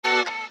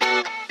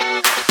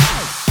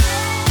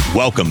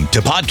Welcome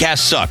to Podcast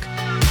Suck,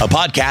 a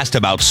podcast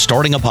about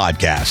starting a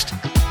podcast,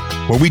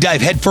 where we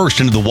dive headfirst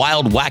into the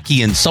wild,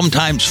 wacky, and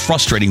sometimes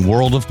frustrating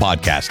world of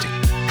podcasting.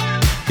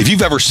 If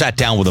you've ever sat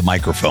down with a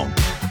microphone,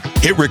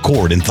 hit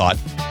record and thought,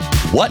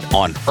 what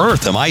on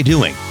earth am I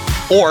doing?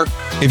 Or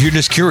if you're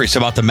just curious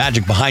about the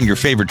magic behind your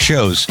favorite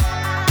shows,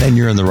 then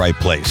you're in the right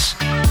place.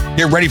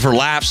 Get ready for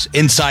laughs,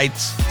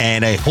 insights,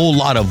 and a whole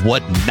lot of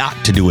what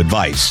not to do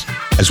advice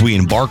as we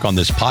embark on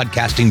this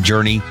podcasting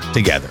journey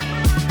together.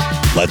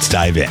 Let's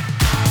dive in.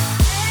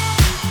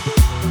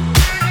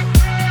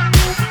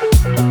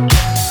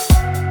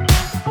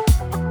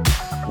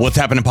 What's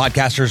happening,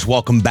 podcasters?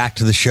 Welcome back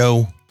to the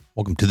show.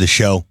 Welcome to the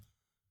show.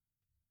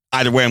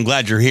 Either way, I'm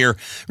glad you're here.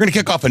 We're going to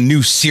kick off a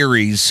new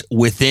series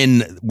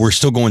we're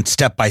still going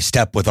step by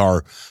step with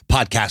our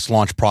podcast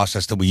launch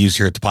process that we use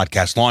here at the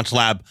Podcast Launch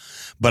Lab.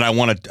 But I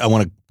want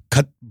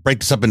to break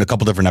this up into a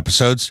couple different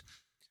episodes.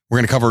 We're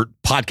going to cover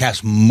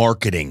podcast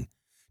marketing,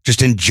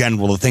 just in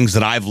general, the things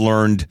that I've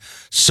learned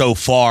so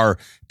far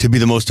to be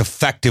the most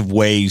effective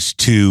ways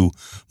to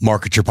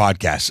market your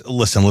podcast.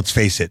 Listen, let's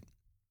face it.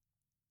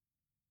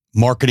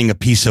 Marketing a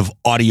piece of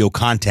audio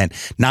content,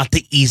 not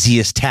the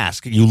easiest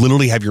task. You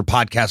literally have your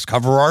podcast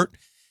cover art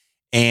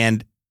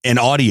and an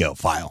audio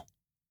file.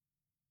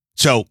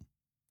 So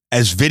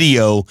as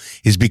video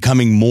is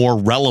becoming more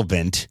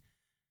relevant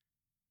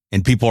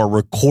and people are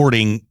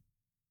recording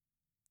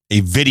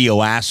a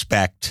video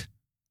aspect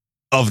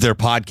of their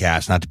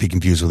podcast, not to be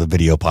confused with a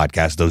video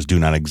podcast, those do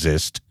not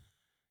exist.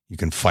 You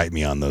can fight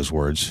me on those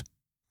words.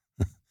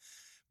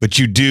 But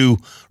you do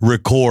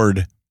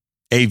record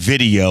a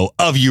video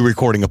of you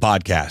recording a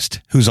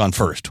podcast. Who's on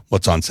first?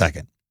 What's on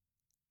second?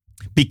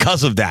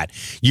 Because of that,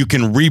 you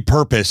can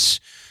repurpose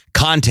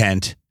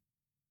content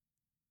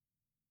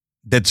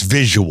that's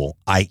visual,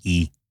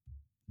 i.e.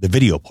 the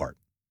video part,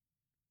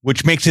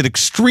 which makes it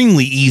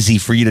extremely easy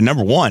for you to,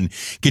 number one,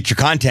 get your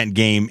content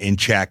game in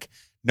check.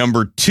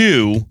 Number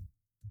two,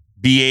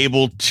 be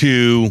able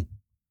to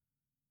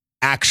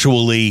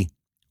actually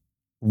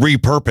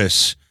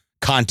repurpose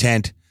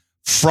content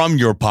from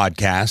your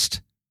podcast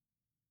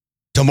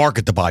to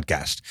market the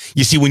podcast.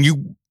 You see, when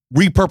you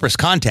repurpose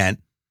content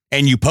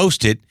and you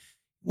post it,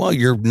 well,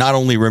 you're not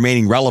only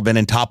remaining relevant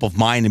and top of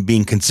mind and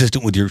being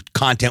consistent with your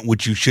content,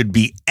 which you should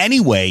be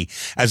anyway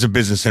as a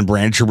business and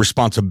brand, it's your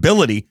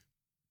responsibility,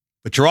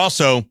 but you're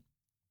also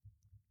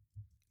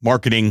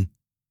marketing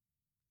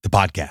the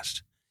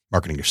podcast,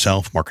 marketing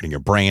yourself, marketing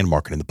your brand,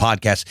 marketing the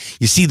podcast.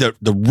 You see the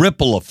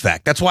ripple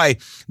effect. That's why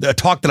the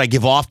talk that I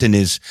give often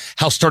is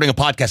how starting a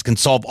podcast can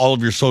solve all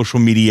of your social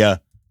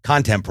media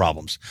content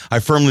problems. I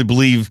firmly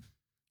believe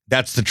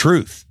that's the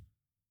truth.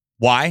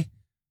 Why?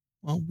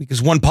 Well,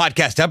 because one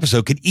podcast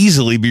episode could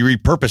easily be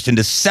repurposed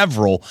into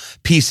several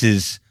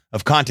pieces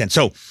of content.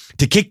 So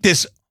to kick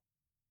this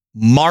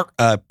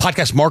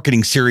podcast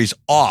marketing series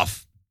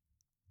off,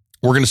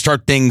 we're going to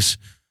start things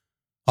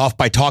off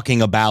by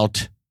talking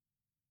about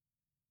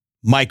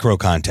micro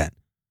content.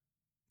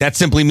 That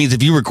simply means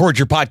if you record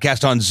your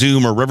podcast on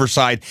Zoom or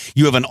Riverside,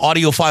 you have an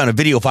audio file and a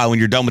video file when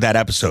you're done with that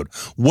episode.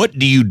 What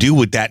do you do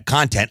with that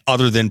content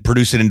other than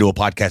produce it into a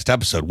podcast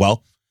episode?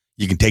 Well,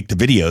 you can take the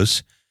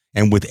videos,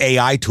 and with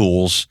AI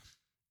tools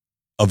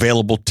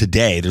available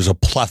today, there's a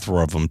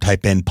plethora of them.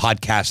 Type in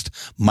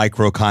podcast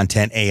micro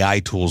content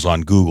AI tools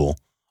on Google.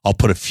 I'll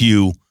put a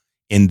few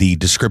in the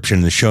description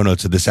in the show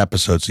notes of this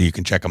episode so you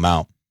can check them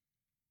out.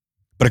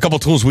 But a couple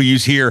of tools we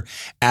use here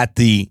at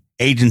the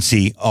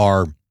agency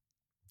are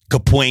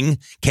Kapwing,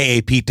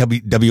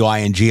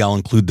 Kapwing. I'll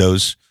include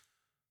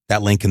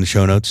that link in the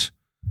show notes.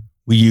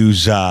 We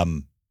use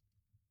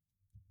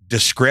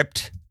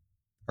Descript,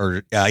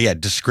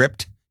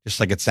 Descript,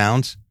 just like it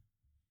sounds,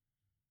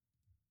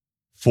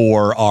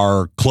 for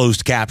our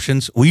closed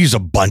captions. We use a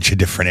bunch of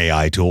different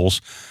AI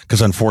tools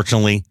because,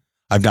 unfortunately,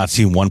 I've not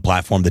seen one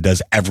platform that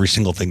does every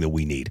single thing that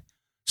we need.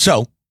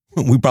 So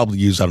we probably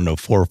use, 4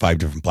 or 5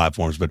 different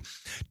platforms, but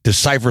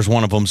Decipher is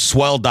one of them.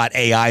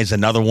 Swell.ai is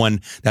another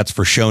one. That's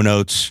for show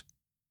notes.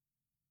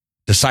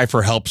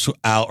 Decipher helps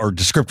out, or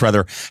Descript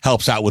rather,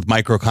 helps out with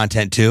micro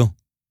content too.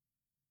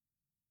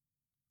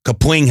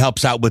 Kapwing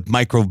helps out with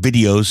micro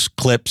videos,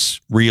 clips,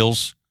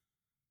 reels.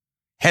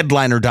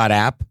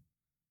 Headliner.app,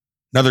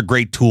 another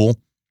great tool,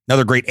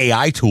 another great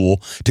AI tool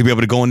to be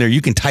able to go in there.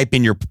 You can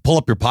pull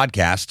up your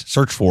podcast,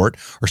 search for it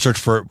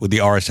with the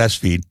RSS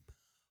feed,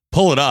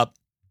 pull it up,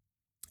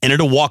 and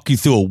it'll walk you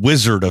through a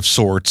wizard of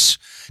sorts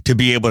to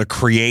be able to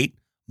create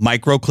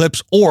micro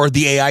clips, or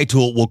the AI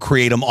tool will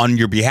create them on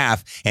your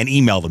behalf and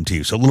email them to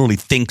you. So it literally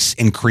thinks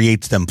and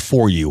creates them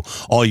for you.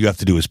 All you have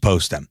to do is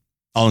post them.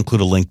 I'll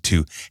include a link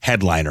to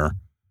Headliner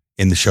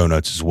in the show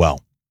notes as well.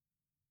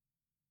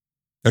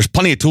 There's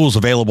plenty of tools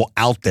available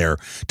out there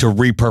to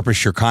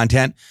repurpose your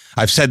content.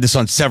 I've said this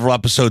on several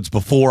episodes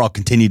before. I'll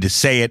continue to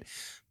say it.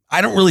 I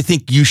don't really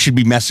think you should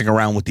be messing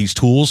around with these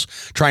tools,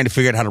 trying to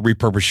figure out how to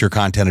repurpose your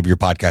content of your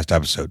podcast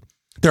episode.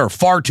 There are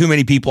far too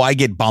many people. I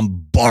get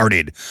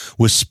bombarded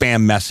with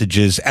spam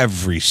messages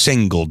every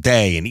single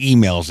day and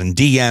emails and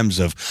DMs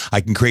of,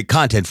 I can create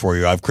content for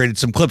you. I've created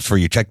some clips for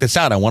you. Check this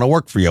out. I want to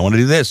work for you. I want to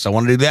do this. I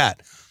want to do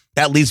that.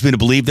 That leads me to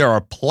believe there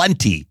are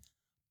plenty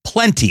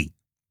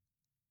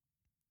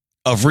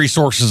of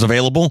resources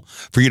available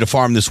for you to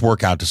farm this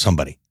workout to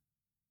somebody.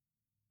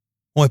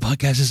 Well, my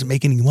podcast isn't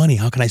making any money.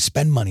 How can I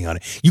spend money on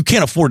it? You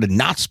can't afford to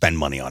not spend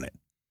money on it.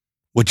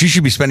 What you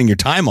should be spending your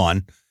time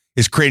on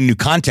is creating new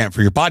content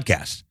for your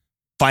podcast,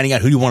 finding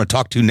out who you want to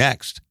talk to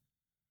next.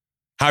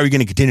 How are you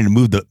going to continue to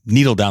move the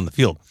needle down the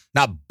field?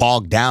 Not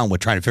bogged down with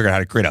trying to figure out how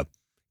to create a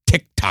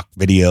TikTok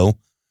video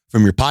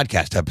from your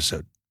podcast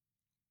episode.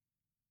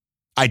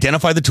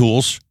 Identify the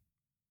tools.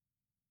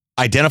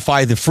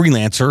 Identify the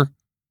freelancer,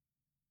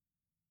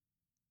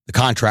 the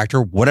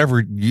contractor,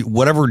 whatever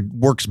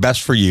works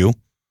best for you,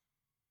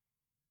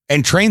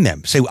 and train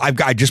them. Say,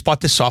 I just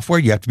bought this software.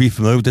 You have to be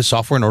familiar with this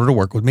software in order to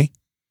work with me.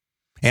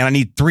 And I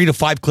need 3 to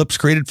 5 clips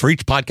created for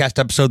each podcast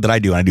episode that I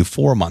do. And I do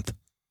 4 a month.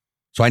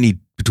 So I need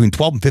between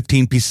 12 and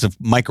 15 pieces of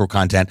micro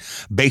content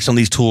based on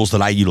these tools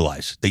that I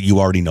utilize that you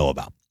already know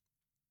about.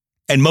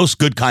 And most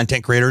good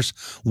content creators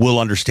will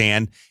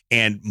understand,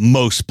 and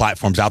most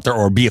platforms out there,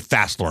 or be a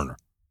fast learner.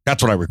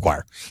 That's what I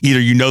require. Either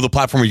you know the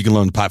platform or you can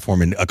learn the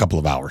platform in a couple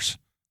of hours.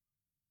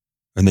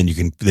 And then you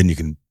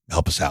can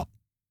help us out.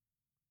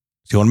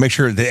 So you want to make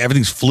sure that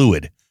everything's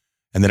fluid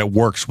and that it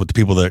works with the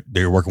people that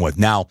you're working with.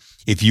 Now,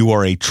 if you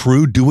are a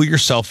true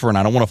do-it-yourselfer, and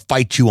I don't want to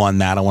fight you on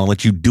that, I want to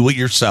let you do it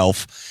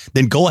yourself,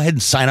 then go ahead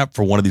and sign up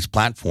for one of these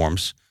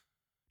platforms.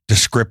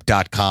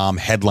 Descript.com,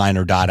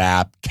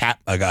 Headliner.app,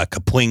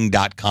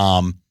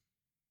 Kapwing.com.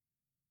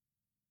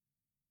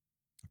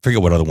 I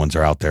forget what other ones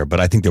are out there, but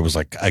I think there was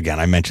again,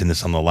 I mentioned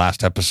this on the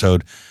last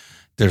episode.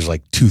 There's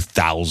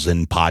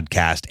 2,000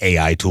 podcast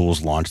AI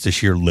tools launched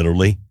this year,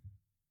 literally.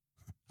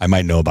 I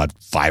might know about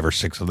 5 or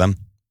 6 of them.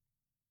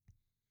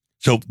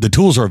 So the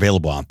tools are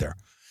available out there.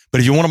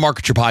 But if you want to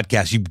market your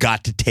podcast, you've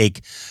got to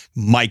take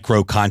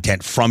micro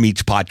content from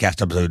each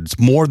podcast episode. It's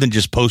more than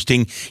just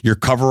posting your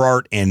cover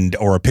art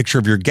or a picture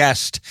of your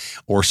guest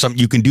or something.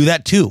 You can do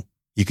that too.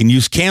 You can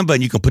use Canva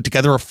and you can put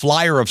together a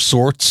flyer of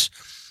sorts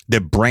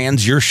that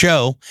brands your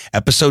show.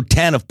 Episode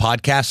 10 of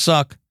Podcasts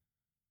Suck.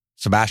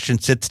 Sebastian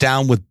sits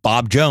down with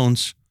Bob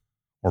Jones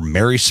or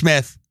Mary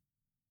Smith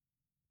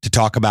to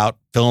talk about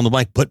fill in the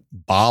blank. Put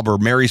Bob or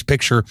Mary's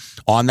picture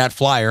on that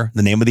flyer,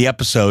 the name of the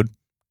episode,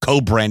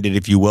 co-branded,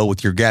 if you will,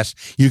 with your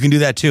guests. You can do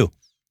that too.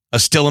 A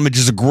still image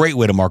is a great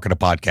way to market a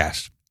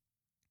podcast.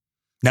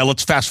 Now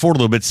let's fast forward a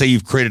little bit. Say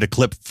you've created a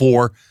clip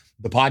for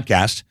the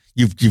podcast.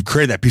 You've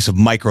created that piece of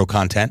micro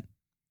content.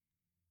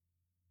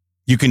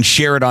 You can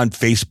share it on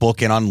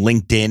Facebook and on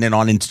LinkedIn and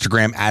on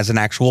Instagram as an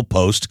actual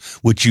post,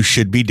 which you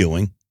should be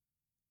doing.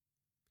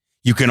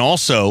 You can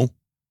also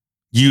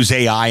use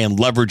AI and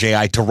leverage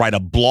AI to write a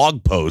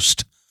blog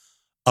post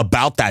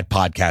about that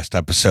podcast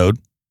episode.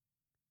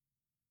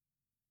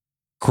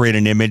 Create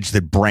an image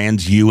that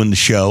brands you and the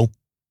show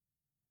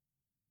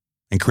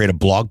and create a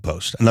blog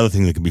post. Another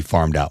thing that can be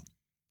farmed out.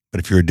 But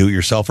if you're a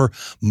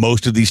do-it-yourselfer,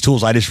 most of these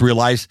tools, I just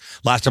realized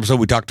last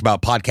episode we talked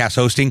about podcast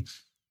hosting.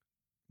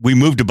 We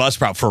moved to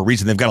Buzzsprout for a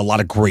reason. They've got a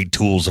lot of great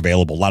tools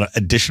available, a lot of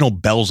additional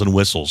bells and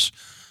whistles.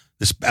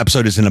 This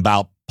episode isn't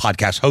about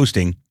podcast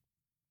hosting,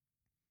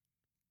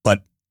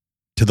 but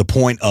to the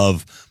point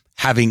of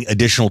having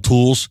additional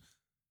tools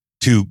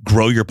to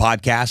grow your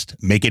podcast,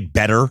 make it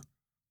better,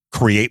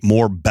 create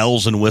more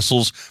bells and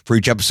whistles for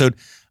each episode.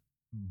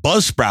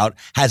 Buzzsprout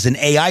has an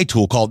AI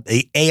tool called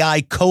the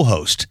AI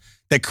Co-Host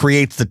that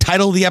creates the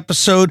title of the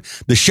episode,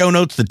 the show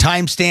notes, the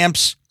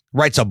timestamps,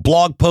 writes a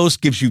blog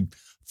post, gives you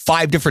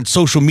 5 different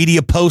social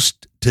media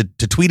posts to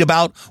tweet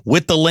about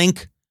with the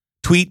link,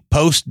 tweet,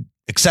 post,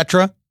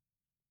 etc.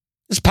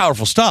 It's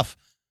powerful stuff.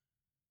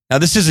 Now,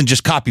 this isn't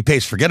just copy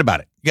paste. Forget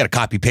about it. You got to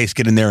copy paste,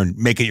 get in there and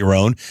make it your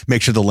own.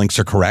 Make sure the links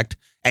are correct.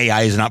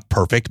 AI is not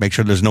perfect. Make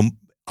sure there's no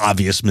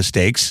obvious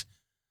mistakes.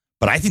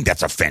 But I think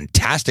that's a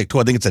fantastic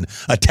tool. I think it's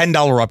a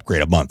 $10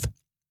 upgrade a month.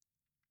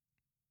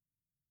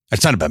 I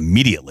signed up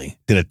immediately.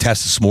 Did a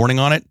test this morning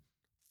on it.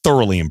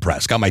 Thoroughly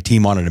impressed. Got my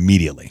team on it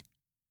immediately.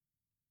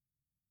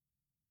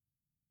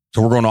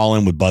 So we're going all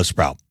in with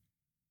Buzzsprout.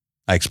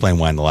 I explained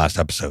why in the last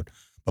episode.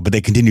 But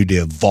they continue to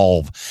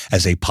evolve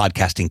as a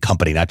podcasting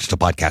company, not just a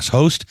podcast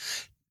host,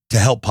 to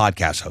help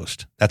podcast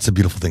host. That's the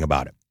beautiful thing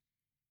about it.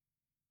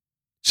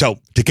 So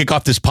to kick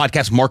off this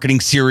podcast marketing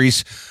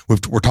series,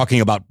 we're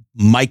talking about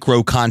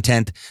micro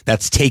content.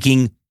 That's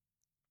taking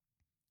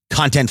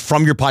content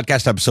from your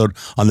podcast episode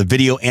on the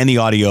video and the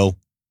audio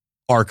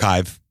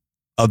archive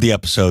of the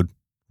episode,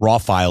 raw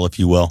file, if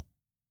you will,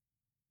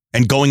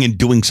 and going and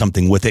doing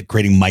something with it,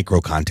 creating micro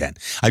content.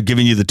 I've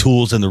given you the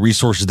tools and the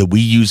resources that we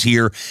use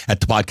here at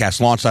the Podcast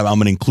Launch Lab. I'm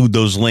going to include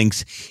those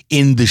links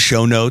in the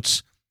show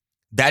notes.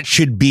 That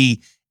should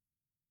be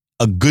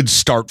a good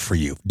start for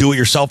you.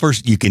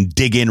 Do-it-yourselfers, you can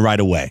dig in right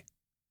away.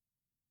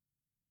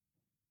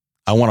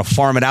 I want to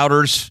farm it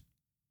outers.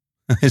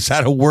 Is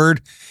that a word?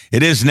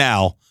 It is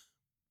now.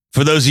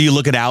 For those of you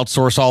looking to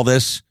outsource all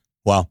this,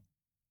 well,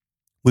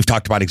 We've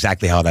talked about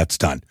exactly how that's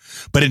done.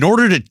 But in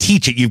order to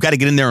teach it, you've got to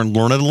get in there and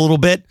learn it a little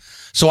bit.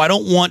 So I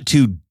don't want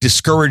to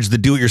discourage the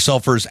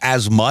do-it-yourselfers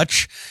as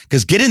much,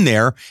 because get in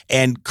there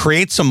and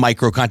create some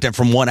micro content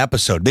from one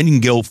episode. Then you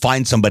can go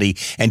find somebody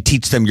and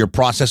teach them your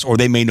process, or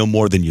they may know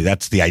more than you.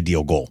 That's the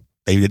ideal goal.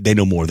 They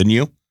know more than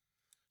you,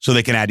 so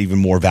they can add even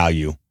more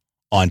value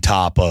on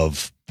top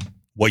of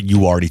what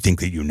you already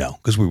think that you know,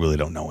 because we really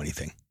don't know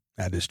anything.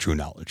 That is true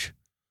knowledge.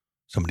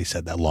 Somebody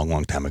said that a long,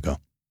 long time ago.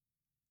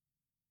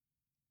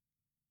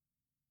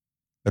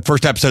 The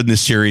first episode in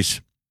this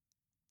series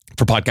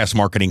for podcast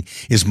marketing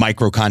is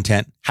micro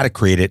content, how to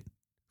create it,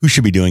 who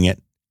should be doing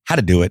it, how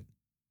to do it.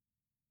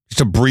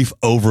 Just a brief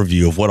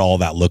overview of what all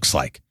that looks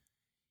like.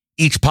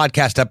 Each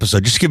podcast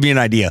episode, just to give you an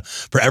idea,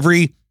 for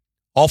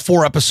all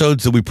 4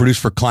 episodes that we produce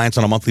for clients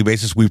on a monthly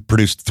basis, we've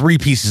produced 3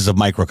 pieces of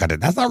micro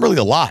content. That's not really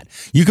a lot.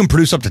 You can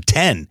produce up to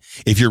 10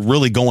 if you're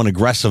really going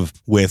aggressive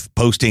with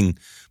posting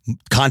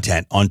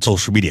content on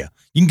social media.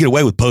 You can get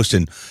away with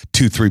posting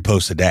 2-3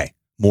 posts a day,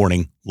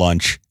 morning,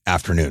 lunch,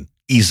 afternoon,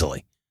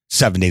 easily,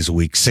 7 days a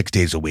week, 6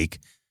 days a week.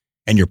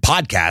 And your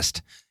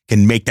podcast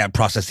can make that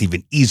process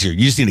even easier.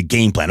 You just need a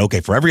game plan. Okay,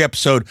 for every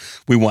episode,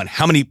 we want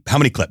how many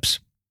clips?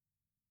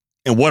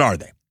 And what are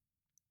they?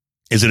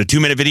 Is it a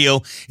 2-minute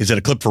video? Is it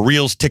a clip for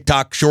Reels,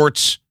 TikTok,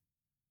 Shorts?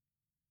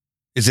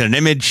 Is it an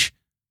image?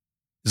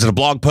 Is it a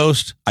blog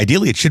post?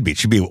 Ideally, it should be. It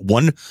should be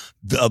 1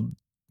 to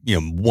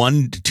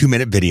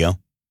 2-minute video.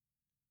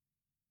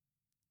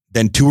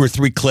 Then 2 or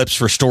 3 clips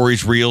for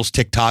stories, Reels,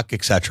 TikTok,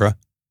 etc.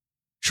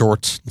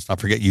 Shorts. Let's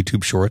not forget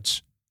YouTube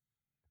Shorts.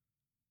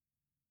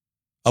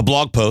 A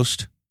blog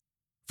post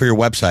for your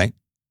website.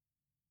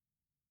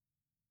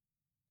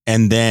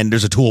 And then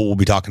there's a tool we'll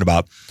be talking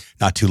about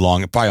not too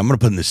long. Probably I'm going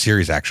to put in this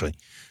series, actually.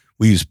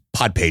 We use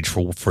Podpage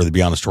for the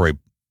Beyond the Story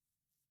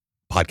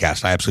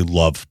podcast. I absolutely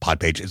love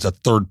Podpage. It's a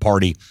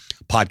third-party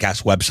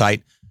podcast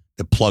website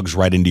that plugs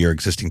right into your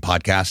existing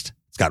podcast.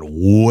 It's got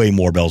way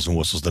more bells and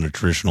whistles than a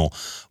traditional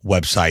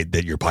website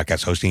that your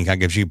podcast hosting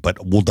account gives you, but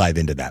we'll dive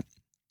into that.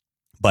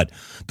 But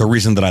the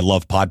reason that I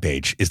love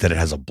Podpage is that it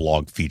has a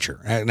blog feature.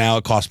 Now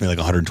it costs me like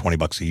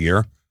 $120 a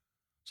year.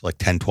 So like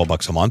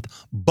 $10-12 a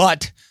month.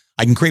 But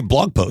I can create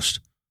blog posts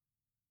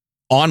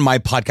on my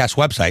podcast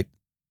website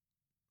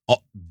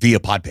via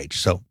Podpage.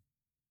 So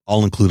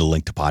I'll include a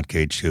link to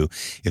Podpage too.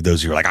 If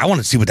those of you are like, I want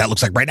to see what that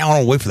looks like right now, I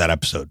don't wait for that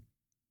episode.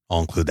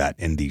 I'll include that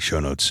in the show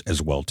notes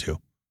as well too.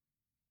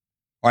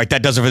 All right,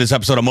 that does it for this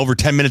episode. I'm over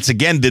 10 minutes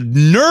again. The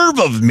nerve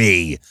of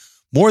me.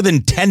 More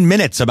than 10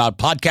 minutes about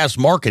podcast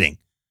marketing.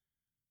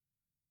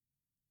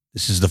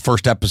 This is the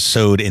first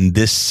episode in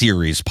this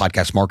series,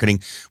 Podcast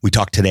Marketing. We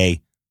talked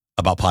today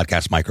about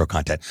podcast micro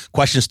content.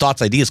 Questions,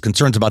 thoughts, ideas,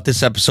 concerns about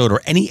this episode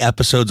or any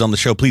episodes on the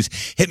show, please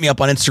hit me up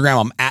on Instagram.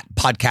 I'm at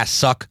Podcast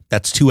Suck.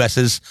 That's 2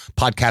 S's,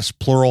 podcast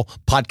plural,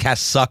 Podcast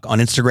Suck on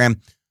Instagram,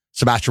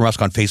 Sebastian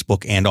Rusk on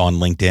Facebook and on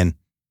LinkedIn.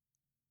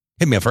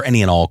 Hit me up for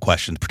any and all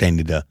questions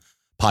pertaining to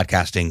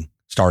podcasting,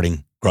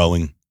 starting,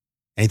 growing,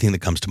 anything that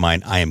comes to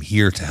mind. I am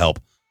here to help.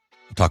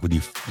 I'll talk with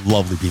you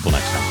lovely people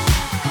next time.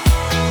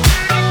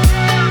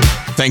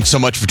 Thanks so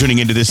much for tuning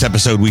into this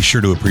episode. We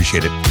sure do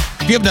appreciate it.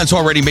 If you haven't done so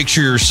already, make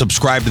sure you're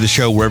subscribed to the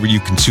show wherever you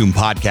consume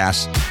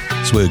podcasts.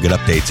 This way we get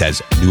updates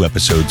as new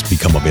episodes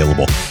become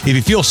available. If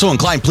you feel so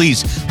inclined,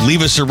 please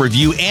leave us a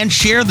review and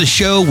share the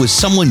show with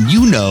someone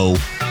you know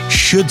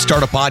should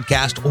start a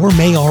podcast or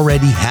may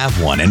already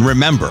have one. And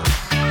remember,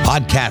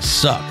 podcasts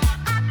suck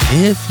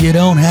if you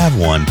don't have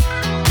one.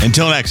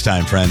 Until next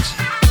time, friends.